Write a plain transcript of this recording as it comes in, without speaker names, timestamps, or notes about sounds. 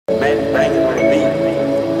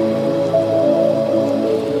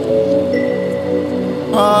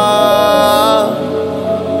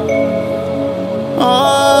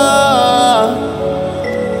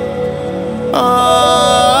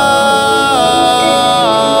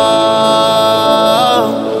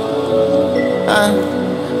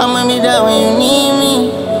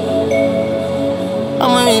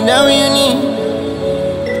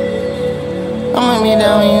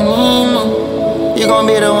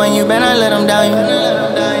when you better let them down you.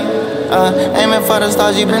 Aiming for the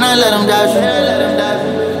stars, you better not let them doubt you.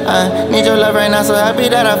 Need your love right now, so happy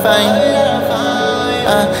that I found you.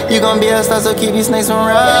 You gon' be a star, so keep these snakes from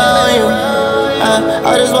around you.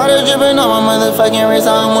 All this water dripping on my motherfucking wrist,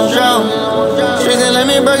 I almost drown. Streets and let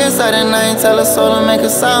me break inside at night, tell a soul to make a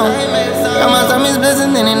sound. Got my zombies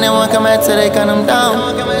blitzing, and they won't come back till they cut them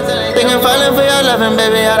down. Thinking falling for your loving,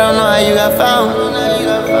 baby, I don't know how you got found.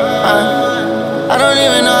 I don't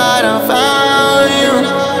even know how I done found you.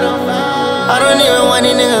 I don't even want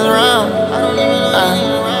these niggas around.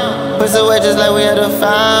 Pussy wet just like we had a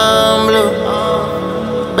found blue.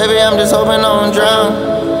 Baby, I'm just hoping I don't drown.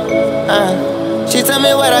 She tell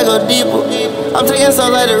me where I go deeper. I'm taking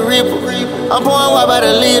songs like the Reaper. I'm pouring water by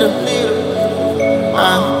the liter.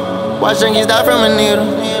 Watch junkies die from a needle.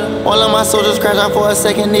 All of my soldiers crash out for a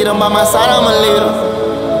second. Need them by my side, I'm a leader.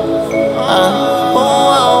 Who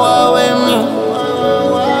want war with me?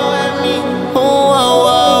 Who want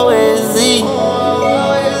war with Z?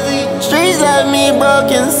 Streets left me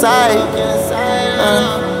broke inside.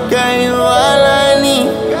 Girl, you all I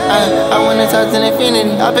need. I wanna talk to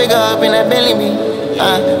infinity. I pick her up in that Bentley B.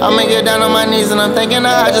 I'ma get down on my knees and I'm thanking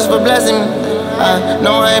her just for blessing me.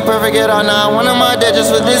 No, I ain't perfect at all. Now I want my dead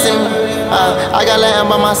just for dissing me. I got Latin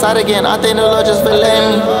by my side again. I thank the Lord just for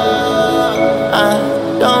letting me.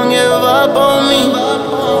 Don't give up on me.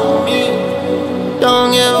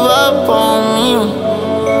 Don't give up on me.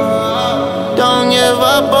 Don't give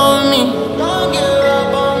up on me. Don't give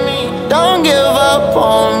up on me. Don't give up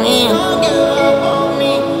on me.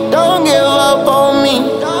 Don't give up on me.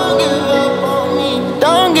 Don't give up on me.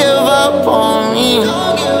 Don't give up on me.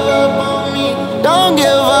 Don't give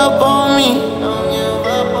up on me. Don't give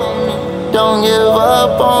up on me. Don't give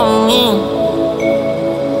up on me.